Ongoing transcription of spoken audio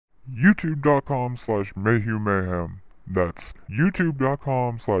youtube.com/mayhewmayhem. That's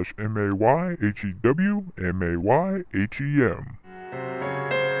youtube.com/MAYHEWMAYHEM.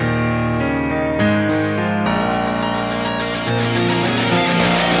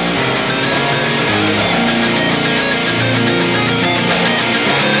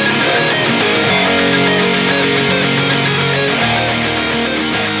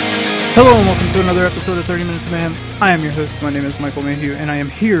 Hello and welcome to another episode of 30 Minutes of Mayhem. I am your host, my name is Michael Mayhew, and I am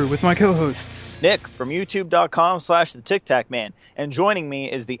here with my co-hosts. Nick from youtube.com/the Tic Tac Man, and joining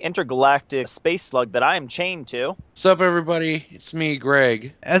me is the intergalactic space slug that I am chained to. What's up, everybody? It's me,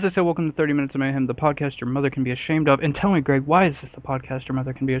 Greg. As I said, welcome to 30 Minutes of Mayhem, the podcast your mother can be ashamed of. And tell me, Greg, why is this the podcast your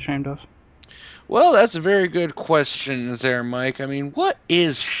mother can be ashamed of? Well, that's a very good question there, Mike. I mean, what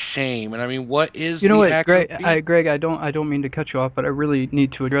is shame? And I mean, what is the act Greg, of being... Greg, I don't mean to cut you off, but I really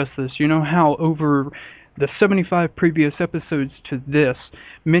need to address this. You know how over the 75 previous episodes to this,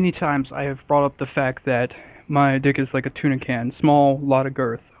 many times I have brought up the fact that my dick is like a tuna can, small, lot of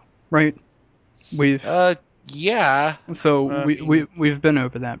girth, right? Yeah. So we've been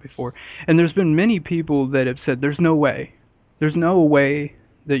over that before. And there's been many people that have said, there's no way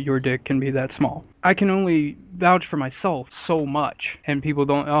that your dick can be that small. I can only vouch for myself so much, and people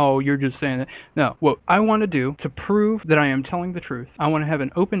don't, oh, you're just saying that. No, what I want to do to prove that I am telling the truth, I want to have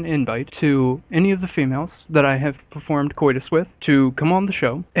an open invite to any of the females that I have performed coitus with to come on the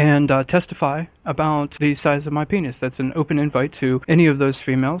show and testify about the size of my penis. That's an open invite to any of those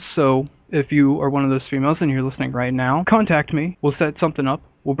females. So if you are one of those females and you're listening right now, contact me. We'll set something up.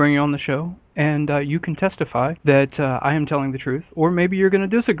 We'll bring you on the show, and you can testify that I am telling the truth, or maybe you're going to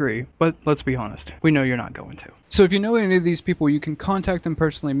disagree, but let's be honest, we know you're not going to. So if you know any of these people, you can contact them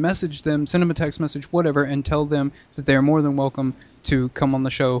personally, message them, send them a text message, whatever, and tell them that they are more than welcome to come on the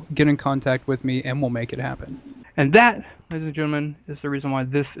show, get in contact with me, and we'll make it happen. And that, ladies and gentlemen, is the reason why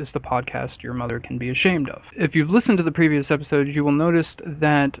this is the podcast your mother can be ashamed of. If you've listened to the previous episodes, you will notice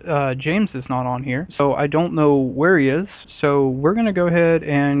that James is not on here, so I don't know where he is. So we're going to go ahead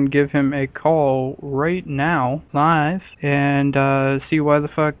and give him a call right now, live, and see why the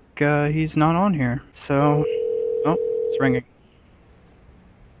fuck he's not on here. So, oh, it's ringing.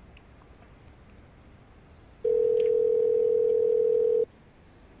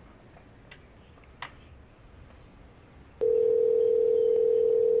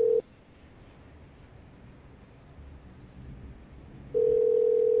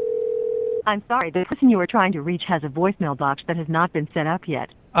 I'm sorry, the person you are trying to reach has a voicemail box that has not been set up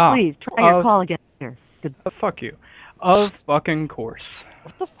yet. Please try your call again later. Fuck you. Of fucking course.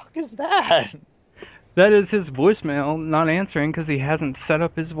 What the fuck is that? That is his voicemail not answering because he hasn't set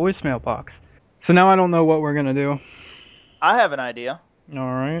up his voicemail box. So now I don't know what we're going to do. I have an idea.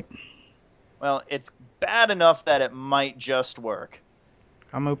 Alright. Well, it's bad enough that it might just work.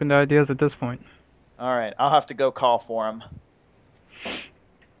 I'm open to ideas at this point. Alright, I'll have to go call for him.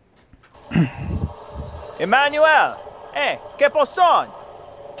 Emmanuel! Hey, ¿qué pasó?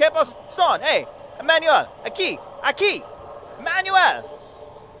 ¿Qué pasó? Hey, Emmanuel, aquí! Emmanuel!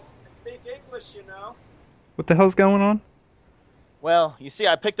 I speak English, you know. What the hell's going on? Well, you see,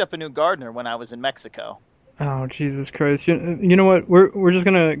 I picked up a new gardener when I was in Mexico. Oh, Jesus Christ. You know what? We're just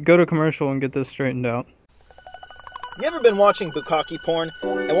gonna go to commercial and get this straightened out. You ever been watching bukkake porn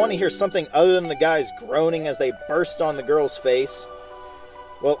and want to hear something other than the guys groaning as they burst on the girl's face?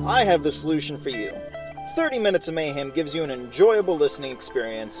 Well, I have the solution for you. 30 Minutes of Mayhem gives you an enjoyable listening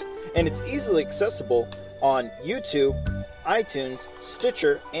experience, and it's easily accessible on YouTube, iTunes,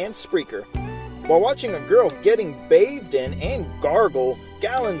 Stitcher, and Spreaker, while watching a girl getting bathed in and gargle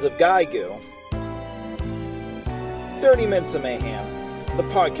gallons of guy goo. 30 Minutes of Mayhem, the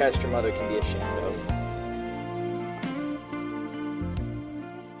podcast your mother can be ashamed of.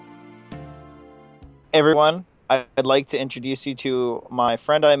 Everyone, I'd like to introduce you to my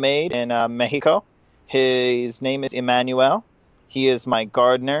friend I made in Mexico. His name is Emmanuel. He is my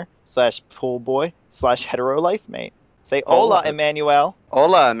gardener / pool boy / hetero life mate. Say hola, Emmanuel.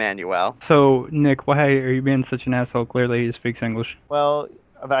 Hola, Emmanuel. So, Nick, why are you being such an asshole? Clearly he speaks English. Well,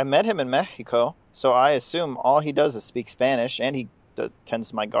 I met him in Mexico, so I assume all he does is speak Spanish, and he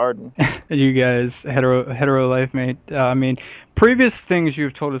tends my garden. You guys, hetero life mate. I mean, previous things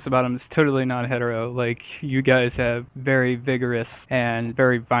you've told us about him is totally not hetero. Like, you guys have very vigorous and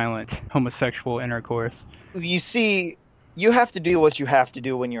very violent homosexual intercourse. You see, you have to do what you have to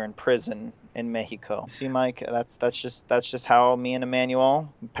do when you're in prison in Mexico. See, Mike, that's just how me and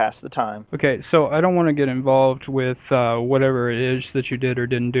Emmanuel pass the time. Okay, so I don't want to get involved with whatever it is that you did or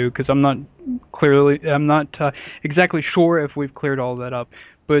didn't do, because I'm not exactly sure if we've cleared all that up.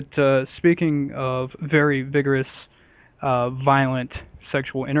 But speaking of very vigorous violent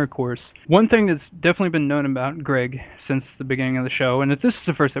sexual intercourse. One thing that's definitely been known about Greg since the beginning of the show, and if this is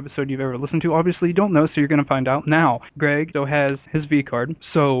the first episode you've ever listened to, obviously you don't know, so you're going to find out now. Greg still has his V card,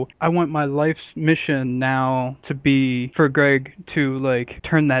 so I want my life's mission now to be for Greg to like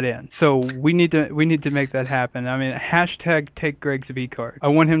turn that in. So we need to make that happen. I mean, hashtag take Greg's V card. I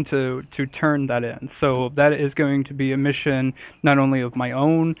want him to turn that in. So that is going to be a mission not only of my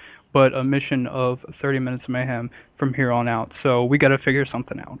own, but a mission of 30 Minutes of Mayhem from here on out. So we got to figure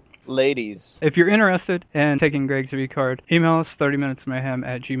something out. Ladies, if you're interested in taking Greg's V card, email us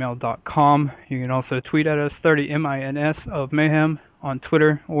 30minutesmayhem@gmail.com. You can also tweet at us 30MINS of Mayhem on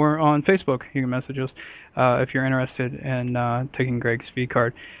Twitter or on Facebook. You can message us if you're interested in taking Greg's V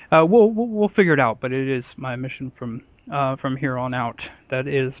card. We'll figure it out, but it is my mission from here on out. That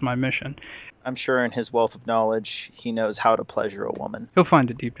is my mission. I'm sure in his wealth of knowledge, he knows how to pleasure a woman. He'll find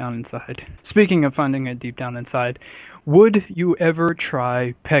it deep down inside. Speaking of finding it deep down inside, would you ever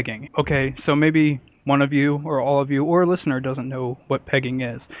try pegging? Okay, so maybe one of you or all of you or a listener doesn't know what pegging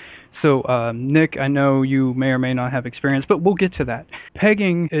is. So, Nick, I know you may or may not have experience, but we'll get to that.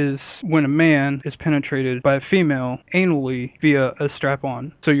 Pegging is when a man is penetrated by a female anally via a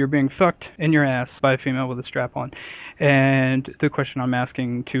strap-on. So you're being fucked in your ass by a female with a strap-on. And the question I'm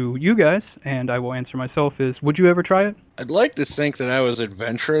asking to you guys, and I will answer myself, is would you ever try it? I'd like to think that I was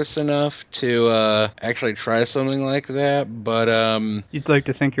adventurous enough to actually try something like that, but You'd like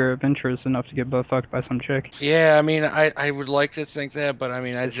to think you're adventurous enough to get butt fucked by some chick? Yeah, I mean, I would like to think that, but I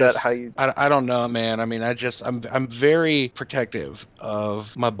mean, I don't know, man. I mean, I'm very protective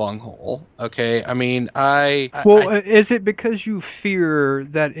of my bunghole. Okay, I mean, is it because you fear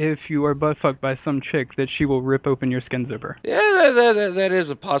that if you are butt fucked by some chick that she will rip open your skin zipper? Yeah, that is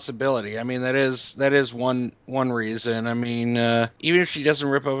a possibility. I mean, that is one reason. I mean, even if she doesn't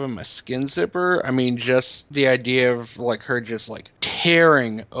rip open my skin zipper, I mean, just the idea of like her just like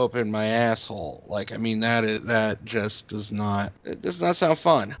tearing open my asshole, like, I mean, that just does not sound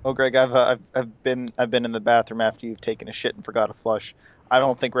fun. Oh, Greg, I've been in the bathroom after you've taken a shit and forgot to flush. I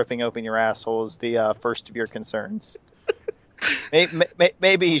don't think ripping open your asshole is the first of your concerns.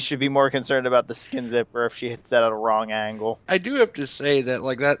 Maybe he should be more concerned about the skin zipper if she hits that at a wrong angle. I do have to say that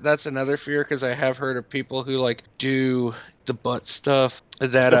like that's another fear, because I have heard of people who like do the butt stuff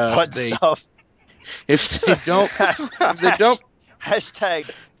that stuff. If they don't hashtag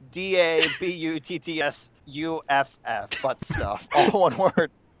DABUTTSUFF butt stuff, all one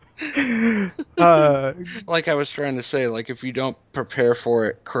word. Like I was trying to say, like if you don't prepare for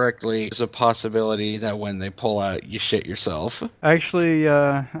it correctly, there's a possibility that when they pull out, you shit yourself. Actually,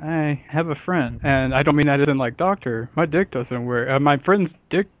 I have a friend, and I don't mean that as in like doctor. My dick doesn't wear. My friend's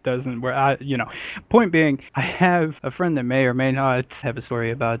dick doesn't wear. Point being, I have a friend that may or may not have a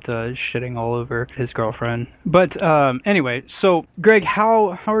story about shitting all over his girlfriend. But anyway, so Greg,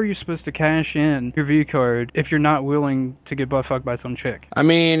 how are you supposed to cash in your V card if you're not willing to get butt fucked by some chick? I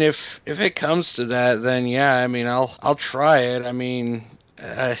mean, if it comes to that, then yeah, I mean, I'll try it. I mean,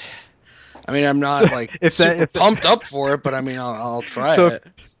 I'm not super pumped up for it, but I mean, I'll try it.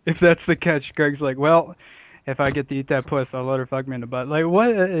 If that's the catch, Greg's like, well, if I get to eat that puss, I'll let her fuck me in the butt. Like, what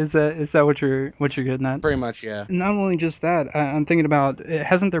is that? Is that what you're getting at? Pretty much, yeah. Not only just that, I'm thinking about,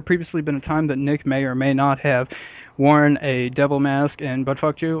 hasn't there previously been a time that Nick may or may not have worn a devil mask and butt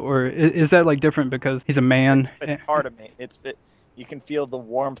fucked you, or is that like different because he's a man? It's part of me. You can feel the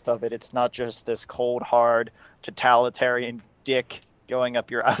warmth of it. It's not just this cold, hard, totalitarian dick going up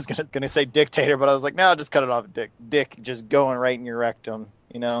your... I was gonna say dictator, but I was like, no, just cut it off. Dick just going right in your rectum,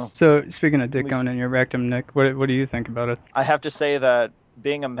 you know? So, speaking of dick going in your rectum, Nick, what do you think about it? I have to say that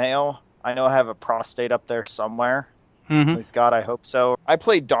being a male, I know I have a prostate up there somewhere. Mm-hmm. At least God, I hope so. I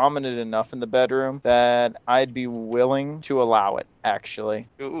play dominant enough in the bedroom that I'd be willing to allow it, actually.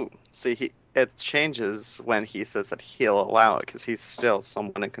 Ooh, see, it changes when he says that he'll allow it, because he's still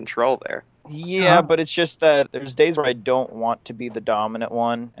someone in control there. Yeah, but it's just that there's days where I don't want to be the dominant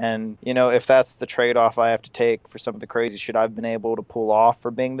one. And, if that's the trade-off I have to take for some of the crazy shit I've been able to pull off for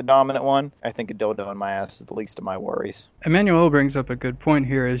being the dominant one, I think a dildo in my ass is the least of my worries. Emmanuel brings up a good point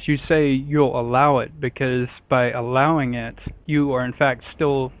here, is you say you'll allow it because by allowing it, you are in fact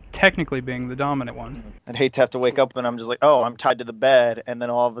still technically being the dominant one. I'd hate to have to wake up and I'm just like, oh, I'm tied to the bed, and then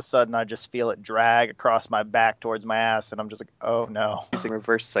all of a sudden I just feel it drag across my back towards my ass, and I'm just like, oh no. Using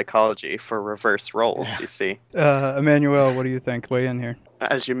reverse psychology for reverse roles, you see. Emmanuel, what do you think? Weigh in here.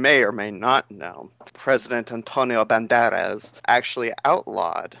 As you may or may not know, President Antonio Banderas actually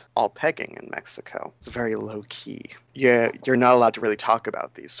outlawed all pegging in Mexico. It's very low-key. you're not allowed to really talk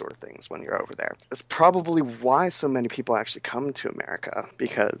about these sort of things when you're over there. That's probably why so many people actually come to America,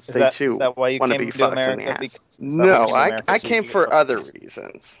 because they too want to be fucked in the ass. No, I came for other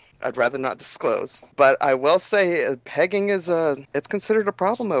reasons. I'd rather not disclose. But I will say pegging it's considered a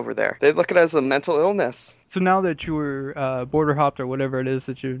problem over there. They look at it as a mental illness. So now that you were border hopped or whatever it is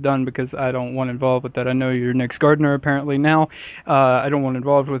that you've done, because I don't want involved with that. I know you're Nick's gardener apparently now. I don't want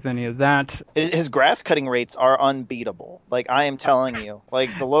involved with any of that. His grass cutting rates are unbeatable. Like, I am telling you.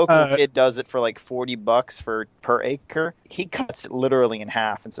 Like, the local kid does it for like $40 per acre. He cuts it literally in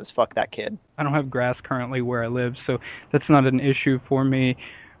half and says, fuck that kid. I don't have grass currently where I live, so that's not an issue for me.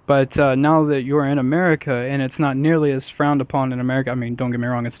 But now that you're in America, and it's not nearly as frowned upon in America, I mean, don't get me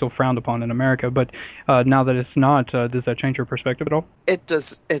wrong, it's still frowned upon in America, but now that it's not, does that change your perspective at all? It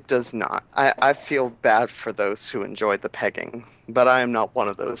does not. I feel bad for those who enjoy the pegging, but I am not one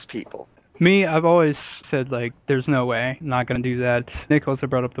of those people. Me, I've always said, like, there's no way, I'm not going to do that. Nick also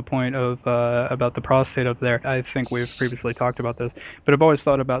brought up the point of about the prostate up there. I think we've previously talked about this, but I've always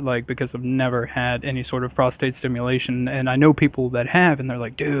thought about, like, because I've never had any sort of prostate stimulation, and I know people that have, and they're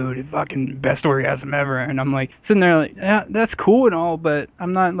like, dude, fucking best orgasm ever, and I'm like, sitting there like, yeah, that's cool and all, but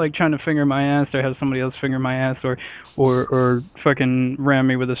I'm not, like, trying to finger my ass or have somebody else finger my ass or fucking ram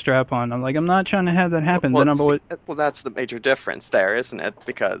me with a strap on. I'm like, I'm not trying to have that happen. Well, that's the major difference there, isn't it?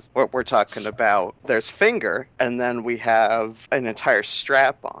 Because what we're talking about, there's finger, and then we have an entire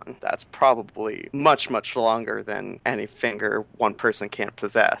strap on. That's probably much, much longer than any finger one person can't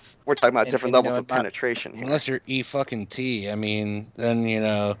possess. We're talking about different levels of penetration here. Unless you're E-fucking-T, I mean, then, you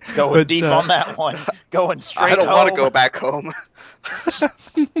know... Going deep on that one. Going straight home. I don't want to go back home.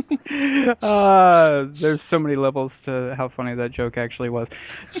 There's so many levels to how funny that joke actually was.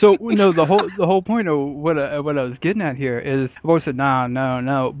 So no, the whole point of what I was getting at here is, I've always said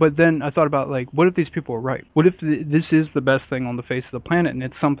no, but then I thought about, like, what if these people are right? What if this is the best thing on the face of the planet, and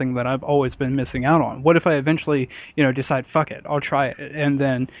it's something that I've always been missing out on? What if I eventually, decide, fuck it, I'll try it, and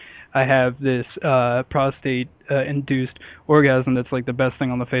then I have this prostate-induced orgasm that's like the best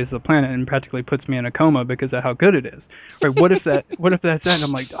thing on the face of the planet and practically puts me in a coma because of how good it is. Right? What if that's that? And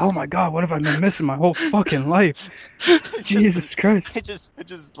I'm like, oh my god, what have I been missing my whole fucking life? Jesus Christ! It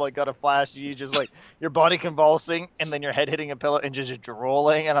just like got a flash. You just like your body convulsing and then your head hitting a pillow and just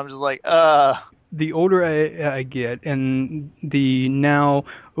drooling, and I'm just like, The older I get, and the now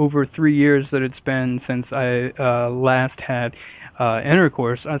over 3 years that it's been since I last had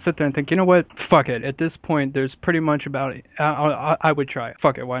intercourse, I sit there and think, you know what? Fuck it. At this point, there's pretty much about it. I would try it.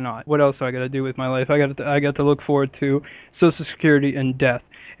 Fuck it. Why not? What else do I got to do with my life? I got to look forward to Social Security and death.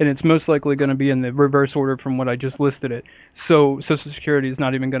 And it's most likely going to be in the reverse order from what I just listed it. So Social Security is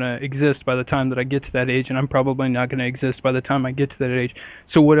not even going to exist by the time that I get to that age, and I'm probably not going to exist by the time I get to that age.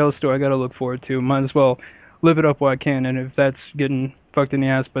 So what else do I got to look forward to? Might as well live it up while I can, and if that's getting fucked in the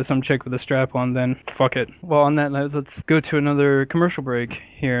ass by some chick with a strap on, then fuck it. Well, on that note, let's go to another commercial break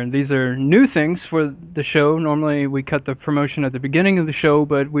here. These are new things for the show. Normally we cut the promotion at the beginning of the show,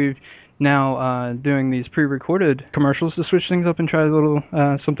 but we've now doing these pre-recorded commercials to switch things up and try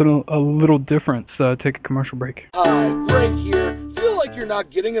something a little different. So take a commercial break. Hi, Greg here. Feel like you're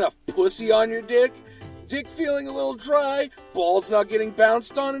not getting enough pussy on your dick? Dick feeling a little dry? Balls not getting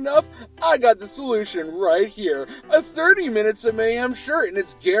bounced on enough? I got the solution right here. A 30 Minutes of Mayhem shirt, and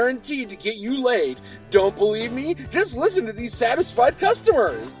it's guaranteed to get you laid. Don't believe me? Just listen to these satisfied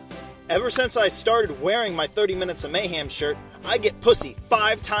customers. Ever since I started wearing my 30 Minutes of Mayhem shirt, I get pussy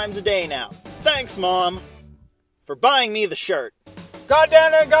 5 times a day now. Thanks, Mom, for buying me the shirt. Gone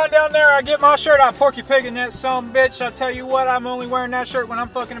down there, I get my shirt, I porky pigging that son bitch. I tell you what, I'm only wearing that shirt when I'm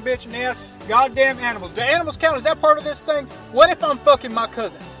fucking a bitch in the ass. Goddamn animals. Do animals count? Is that part of this thing? What if I'm fucking my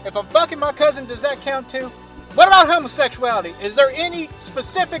cousin? If I'm fucking my cousin, does that count too? What about homosexuality? Is there any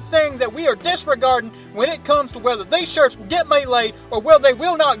specific thing that we are disregarding when it comes to whether these shirts will get me laid or they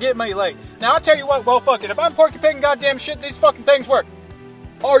will not get me laid? Now, I tell you what, well, fuck it. If I'm porky pigging goddamn shit, these fucking things work.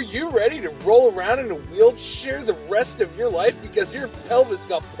 Are you ready to roll around in a wheelchair the rest of your life because your pelvis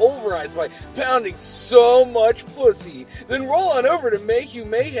got pulverized by pounding so much pussy? Then roll on over to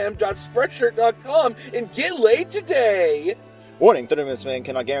mayhewmayhem.spreadshirt.com and get laid today! Warning, 30 Minutes Man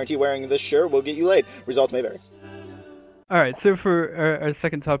cannot guarantee wearing this shirt will get you laid. Results may vary. Alright, so for our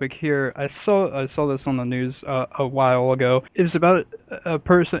second topic here, I saw this on the news a while ago. It was about a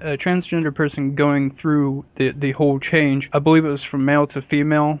transgender person going through the whole change. I believe it was from male to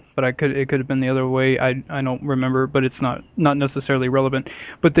female, but it could have been the other way. I don't remember, but it's not necessarily relevant.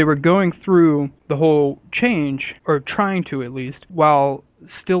 But they were going through the whole change, or trying to at least, while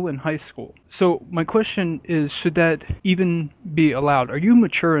still in high school. So my question is, should that even be allowed? Are you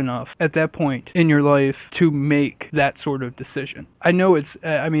mature enough at that point in your life to make that sort of decision? I know it's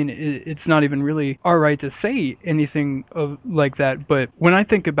not even really our right to say anything like that, but when I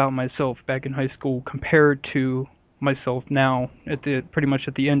think about myself back in high school compared to myself now pretty much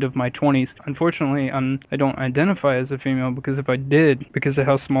at the end of my 20s. Unfortunately, I don't identify as a female, because if I did, because of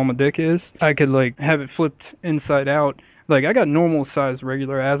how small my dick is, I could like have it flipped inside out. Like, I got normal size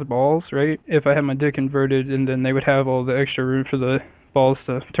regular ass balls, right? If I had my dick inverted, and then they would have all the extra room for the balls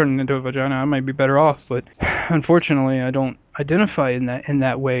to turn it into a vagina, I might be better off. But unfortunately, I don't identify in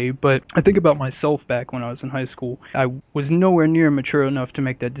that way. But I think about myself back when I was in high school. I was nowhere near mature enough to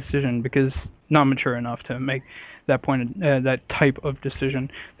make that decision, because not mature enough to make that point, that type of decision,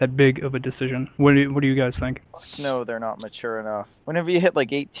 that big of a decision. What do you guys think? No, they're not mature enough. Whenever you hit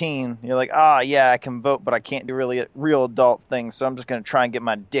like 18, you're like, yeah, I can vote, but I can't do really real adult things, so I'm just going to try and get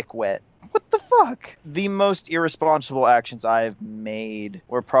my dick wet. What the fuck? The most irresponsible actions I've made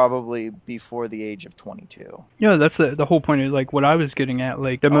were probably before the age of 22. Yeah, that's the whole point of like what I was getting at.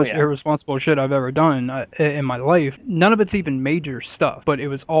 Like, the most irresponsible shit I've ever done in my life. None of it's even major stuff, but it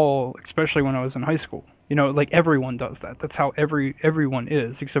was all, especially when I was in high school. You know, like, everyone does that. That's how everyone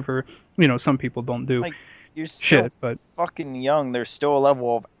is, except for, some people don't do you're still fucking young. There's still a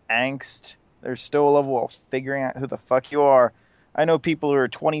level of angst. There's still a level of figuring out who the fuck you are. I know people who are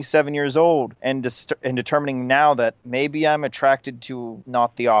 27 years old and determining now that maybe I'm attracted to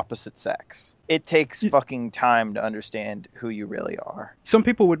not the opposite sex. It takes fucking time to understand who you really are. Some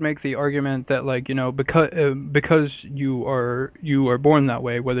people would make the argument that, like, because you are born that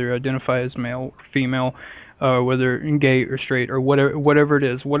way, whether you identify as male or female, whether gay or straight or whatever it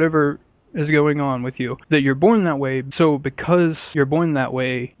is, whatever is going on with you, that you're born that way. So because you're born that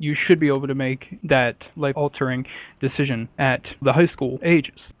way, you should be able to make that life-altering decision at the high school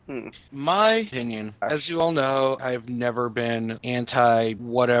ages. My opinion, as you all know, I've never been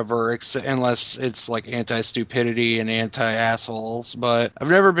anti-whatever, unless it's like anti-stupidity and anti-assholes, but I've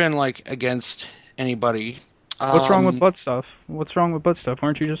never been against anybody. What's wrong with butt stuff? What's wrong with butt stuff?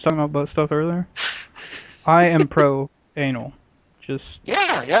 Weren't you just talking about butt stuff earlier? I am pro-anal.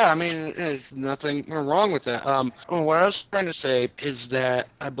 Yeah, I mean, there's nothing wrong with that. What I was trying to say is that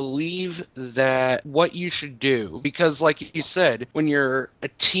I believe that what you should do, because like you said, when you're a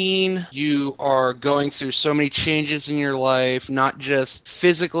teen, you are going through so many changes in your life, not just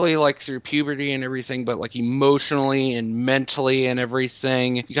physically, like through puberty and everything, but like emotionally and mentally and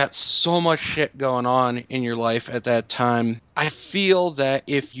everything. You got so much shit going on in your life at that time. I feel that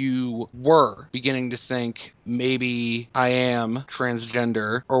if you were beginning to think, maybe I am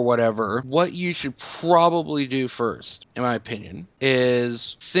transgender or whatever, what you should probably do first, in my opinion,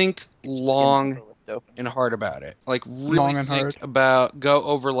 is think long and hard about it. Like, really go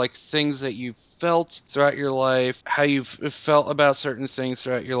over like things that you've felt throughout your life, how you've felt about certain things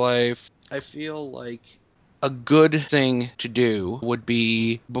throughout your life. I feel like a good thing to do would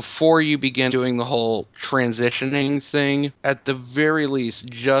be, before you begin doing the whole transitioning thing, at the very least,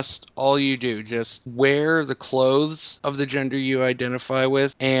 just all you do, just wear the clothes of the gender you identify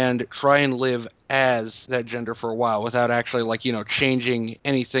with and try and live as that gender for a while without actually, changing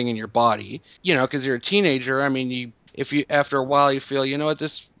anything in your body. Because you're a teenager, I mean, if you, after a while, you feel, what,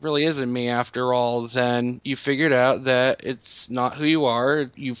 this really isn't me after all, then you figured out that it's not who you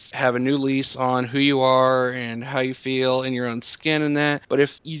are. You have a new lease on who you are and how you feel in your own skin and that. But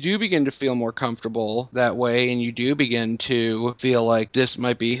if you do begin to feel more comfortable that way, and you do begin to feel like this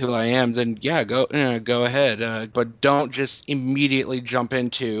might be who I am, then yeah, go ahead. But don't just immediately jump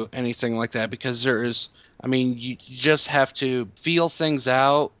into anything like that, because you just have to feel things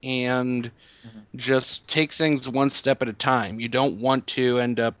out and just take things one step at a time. You don't want to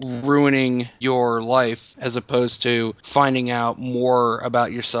end up ruining your life, as opposed to finding out more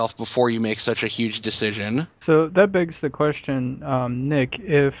about yourself before you make such a huge decision. So that begs the question, Nick,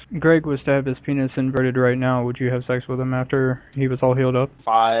 if Greg was to have his penis inverted right now, would you have sex with him after he was all healed up? If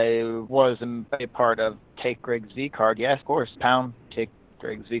I was a part of Take Greg's Z card, yeah, of course. Pound, take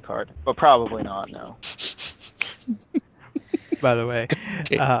Greg's Z card. But probably not, no. By the way,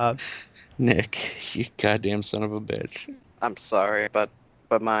 Nick, you goddamn son of a bitch. I'm sorry, but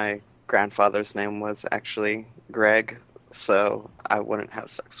my grandfather's name was actually Greg, so I wouldn't have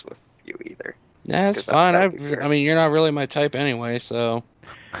sex with you either. That's fine. I mean, you're not really my type anyway, so...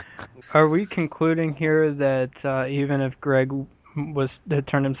 Are we concluding here that even if Greg had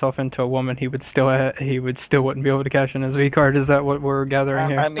turned himself into a woman, he would still wouldn't be able to cash in his V card? Is that what we're gathering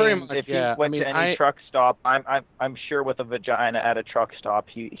here? I mean, if he went to any truck stop, I'm sure with a vagina at a truck stop,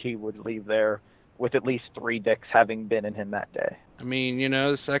 he would leave there with at least 3 dicks having been in him that day. I mean,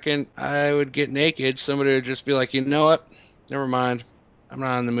 the second I would get naked, somebody would just be like, you know what? Never mind. I'm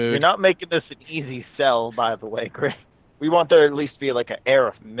not in the mood. You're not making this an easy sell, by the way, Chris. We want there at least to be like an air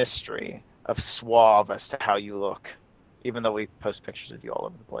of mystery, of suave as to how you look, even though we post pictures of you all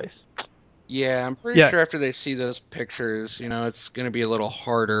over the place. Yeah, I'm pretty sure after they see those pictures, it's going to be a little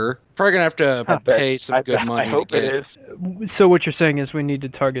harder. Probably going to have to pay some good money. I hope it is. So what you're saying is we need to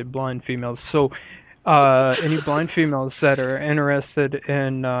target blind females. So any blind females that are interested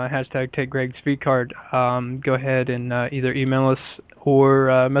in hashtag Take Greg's V Card, go ahead and either email us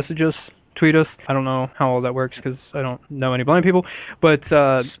or message us, tweet us. I don't know how all that works because I don't know any blind people. But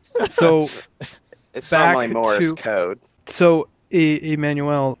so it's normally Morse code. So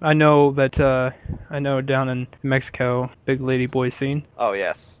Emmanuel, I know down in Mexico, big lady boy scene. Oh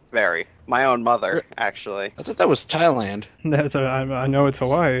yes, very. My own mother, actually. I thought that was Thailand. I know it's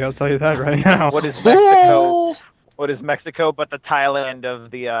Hawaii. I'll tell you that right now. What is Mexico? What is Mexico but the Thailand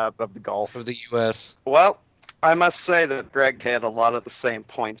of the Gulf of the U.S.? Well, I must say that Greg had a lot of the same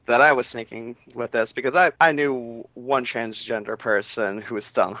points that I was thinking with this, because I knew one transgender person who was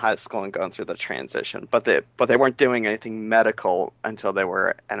still in high school and going through the transition, but they weren't doing anything medical until they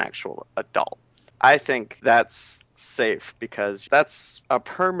were an actual adult. I think that's safe because that's a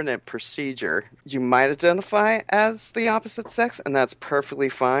permanent procedure. You might identify as the opposite sex, and that's perfectly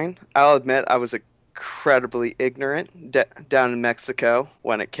fine. I'll admit I was incredibly ignorant down in Mexico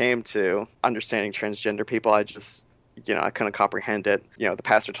when it came to understanding transgender people. I just, I couldn't comprehend it. The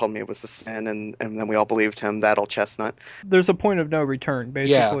pastor told me it was a sin, and then we all believed him, that old chestnut. There's a point of no return,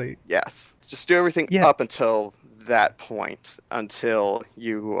 basically. Yeah. Yes. Just do everything up until that point, until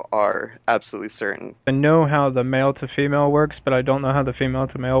you are absolutely certain. I know how the male to female works, but I don't know how the female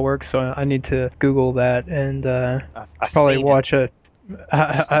to male works, so I need to Google that and probably watch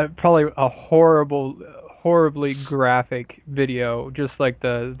probably a horribly graphic video, just like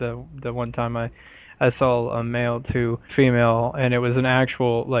the one time I saw a male to female, and it was an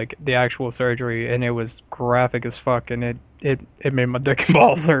actual, the actual surgery, and it was graphic as fuck, and it made my dick and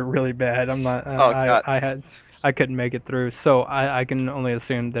balls hurt really bad. I'm not. I couldn't make it through, so I can only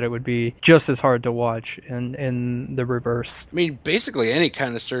assume that it would be just as hard to watch in the reverse. I mean, basically any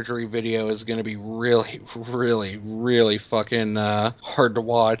kind of surgery video is going to be really, really, really fucking hard to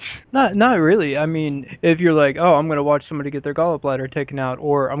watch. Not really. I mean, if you're like, oh, I'm going to watch somebody get their gallbladder taken out,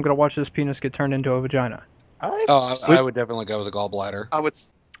 or I'm going to watch this penis get turned into a vagina. I would definitely go with a gallbladder.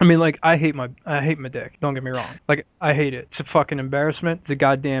 I mean, I hate my dick. Don't get me wrong. I hate it. It's a fucking embarrassment. It's a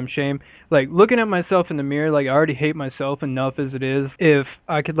goddamn shame. Looking at myself in the mirror, I already hate myself enough as it is. If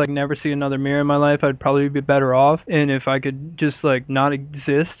I could, never see another mirror in my life, I'd probably be better off. And if I could just, not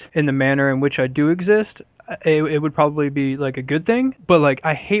exist in the manner in which I do exist, it would probably be, a good thing. But,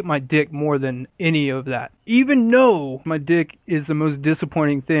 I hate my dick more than any of that. Even though my dick is the most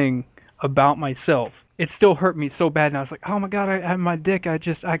disappointing thing about myself, it still hurt me so bad, and I was like, oh my god, I have my dick. I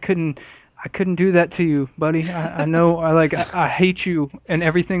couldn't do that to you, buddy. I know I hate you and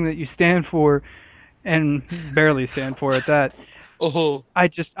everything that you stand for, and barely stand for at that. Oh. I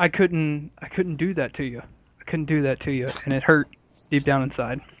couldn't do that to you. I couldn't do that to you, and it hurt deep down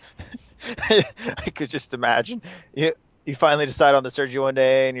inside. I could just imagine. You finally decide on the surgery one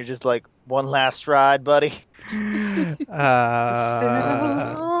day, and you're just like, one last ride, buddy. It's been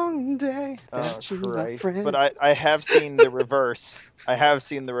a long day. Oh, Christ. But I have seen the reverse.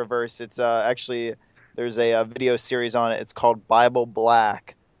 It's actually, there's a video series on it. It's called Bible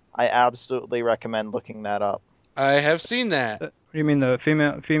Black. I absolutely recommend looking that up. I have seen that. What do you mean, the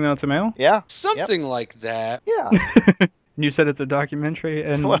female to male? Yeah. Something like that. Yeah. You said it's a documentary,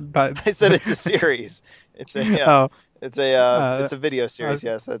 and I said it's a series. It's a It's a video series.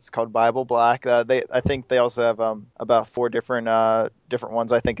 Yes, it's called Bible Black. I think they also have about 4 different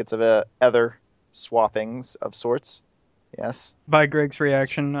ones. I think it's of other swappings of sorts. Yes. By Greg's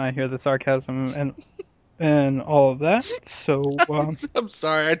reaction, I hear the sarcasm and all of that. So I'm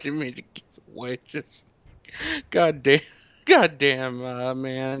sorry, I didn't mean to give it away. Just goddamn,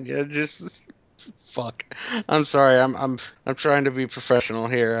 man. Yeah, just fuck. I'm sorry. I'm trying to be professional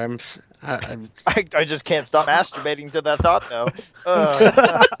here. I just can't stop masturbating to that thought though.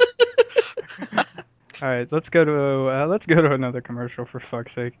 All right, let's go to another commercial, for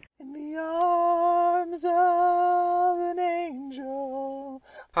fuck's sake. In the arms of an angel.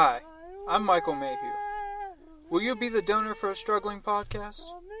 Hi, I'm Michael Mayhew. Will you be the donor for a struggling podcast?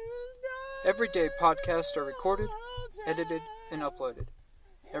 Every day podcasts are recorded, edited, and uploaded,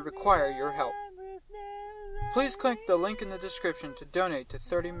 and require your help. Please click the link in the description to donate to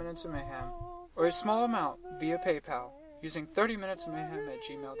 30 Minutes of Mayhem, or a small amount via PayPal using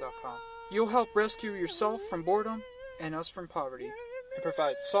 30minutesofmayhem@gmail.com. you'll help rescue yourself from boredom and us from poverty, and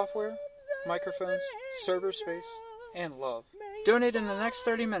provide software, microphones, server space, and love. Donate in the next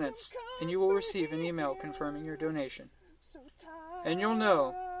 30 minutes, and you will receive an email confirming your donation. And you'll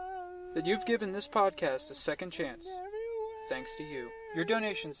know that you've given this podcast a second chance, thanks to you. Your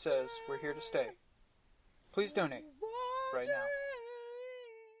donation says we're here to stay. Please donate right now.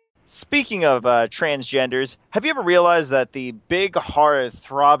 Speaking of transgenders, have you ever realized that the big, hard,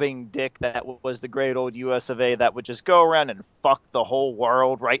 throbbing dick that was the great old US of A that would just go around and fuck the whole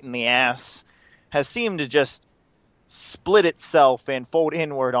world right in the ass has seemed to just split itself and fold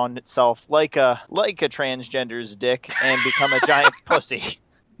inward on itself like a transgender's dick and become a giant pussy?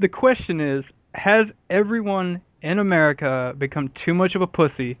 The question is, has everyone in America become too much of a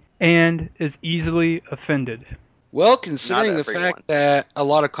pussy and is easily offended? Well, considering the fact that a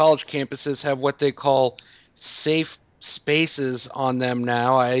lot of college campuses have what they call safe spaces on them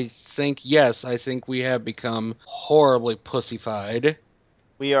now, I think we have become horribly pussified.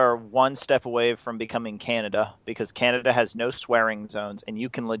 We are one step away from becoming Canada, because Canada has no swearing zones, and you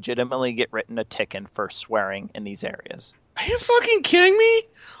can legitimately get written a ticket for swearing in these areas. Are you fucking kidding me?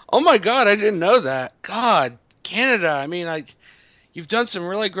 Oh my god, I didn't know that. God, Canada, I mean, you've done some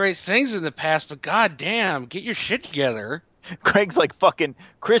really great things in the past, but goddamn, get your shit together. Craig's like fucking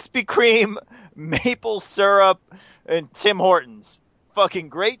Krispy Kreme, maple syrup, and Tim Hortons. Fucking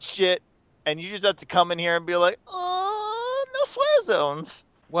great shit, and you just have to come in here and be like, oh, no swear zones.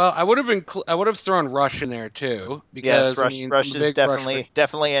 Well, I would have thrown Rush in there too, because yes, Rush is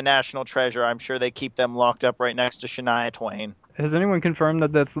definitely a national treasure. I'm sure they keep them locked up right next to Shania Twain. Has anyone confirmed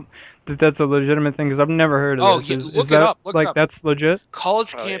that that's a legitimate thing? Because I've never heard of this. Look it up. That's legit?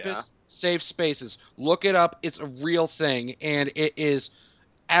 College campus safe spaces. Look it up. It's a real thing, and it is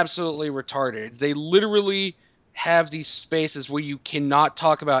absolutely retarded. They literally have these spaces where you cannot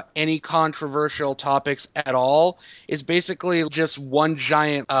talk about any controversial topics at all. It's basically just one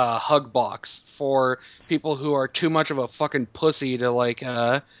giant hug box for people who are too much of a fucking pussy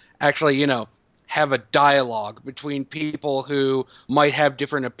to actually, have a dialogue between people who might have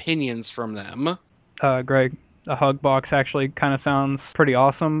different opinions from them. Greg, a hug box actually kind of sounds pretty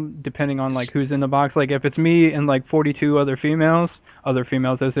awesome, depending on who's in the box. Like if it's me and 42 other females,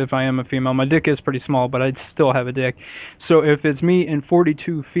 as if I am a female. My dick is pretty small, but I still have a dick. So if it's me and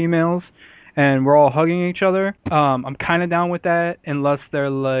 42 females and we're all hugging each other, I'm kind of down with that, unless they're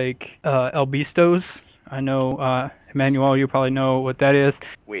like El Bistos. I know, Emmanuel, you probably know what that is.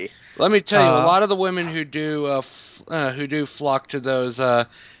 Let me tell you, a lot of the women who do flock to those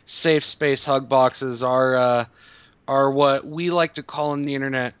safe space hug boxes are what we like to call on the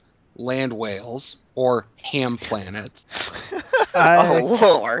internet land whales or ham planets. Oh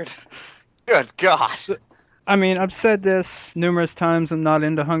Lord! Good God! I mean, I've said this numerous times. I'm not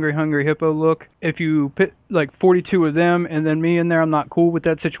into Hungry Hungry Hippo look. If you put 42 of them and then me in there, I'm not cool with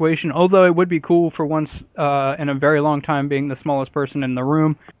that situation. Although it would be cool for once in a very long time being the smallest person in the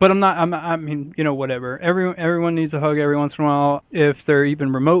room. But I mean, whatever. Everyone needs a hug every once in a while. If they're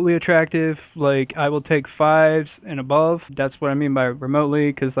even remotely attractive, I will take 5s and above. That's what I mean by remotely,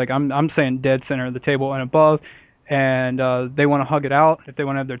 because I'm saying dead center of the table and above. And they want to hug it out, if they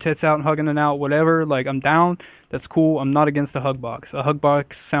want to have their tits out and hugging it out, whatever, I'm down. That's cool. I'm not against a hug box. A hug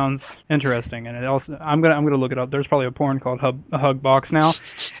box sounds interesting, and it also I'm gonna look it up. There's probably a porn called a hug box now,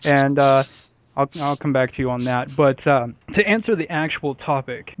 and I'll come back to you on that. But to answer the actual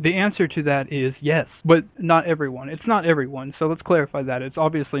topic, the answer to that is yes, but not everyone. It's not everyone. So let's clarify that. It's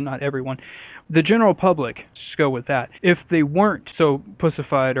obviously not everyone. The general public, just go with that. If they weren't so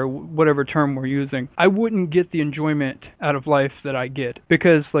pussified, or whatever term we're using, I wouldn't get the enjoyment out of life that I get.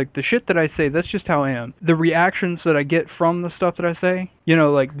 Because the shit that I say, that's just how I am. The reactions that I get from the stuff that I say,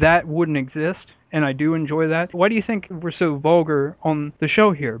 that wouldn't exist. And I do enjoy that. Why do you think we're so vulgar on the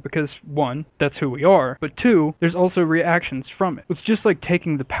show here? Because, 1, that's who we are. But 2, there's also reactions from it. It's just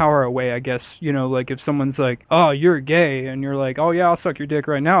taking the power away, I guess. If someone's like, oh, you're gay. And you're like, oh, yeah, I'll suck your dick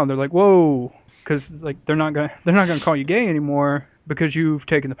right now. And they're like, whoa. Because, they're not gonna call you gay anymore because you've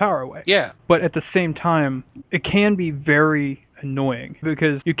taken the power away. Yeah. But at the same time, it can be very annoying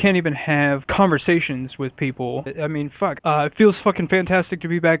because you can't even have conversations with people. I mean, fuck. It feels fucking fantastic to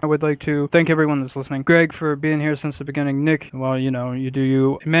be back. I would like to thank everyone that's listening. Greg for being here since the beginning. Nick, well, you do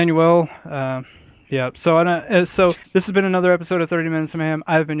you. Emmanuel, yeah. So this has been another episode of 30 Minutes of Mayhem.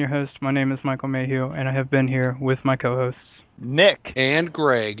 I've been your host. My name is Michael Mayhew, and I have been here with my co-hosts Nick and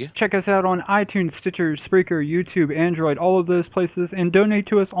Greg. Check us out on iTunes, Stitcher, Spreaker, YouTube, Android, all of those places, and donate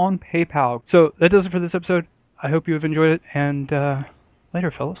to us on PayPal. So that does it for this episode. I hope you have enjoyed it, and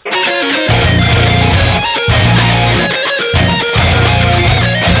later, fellas.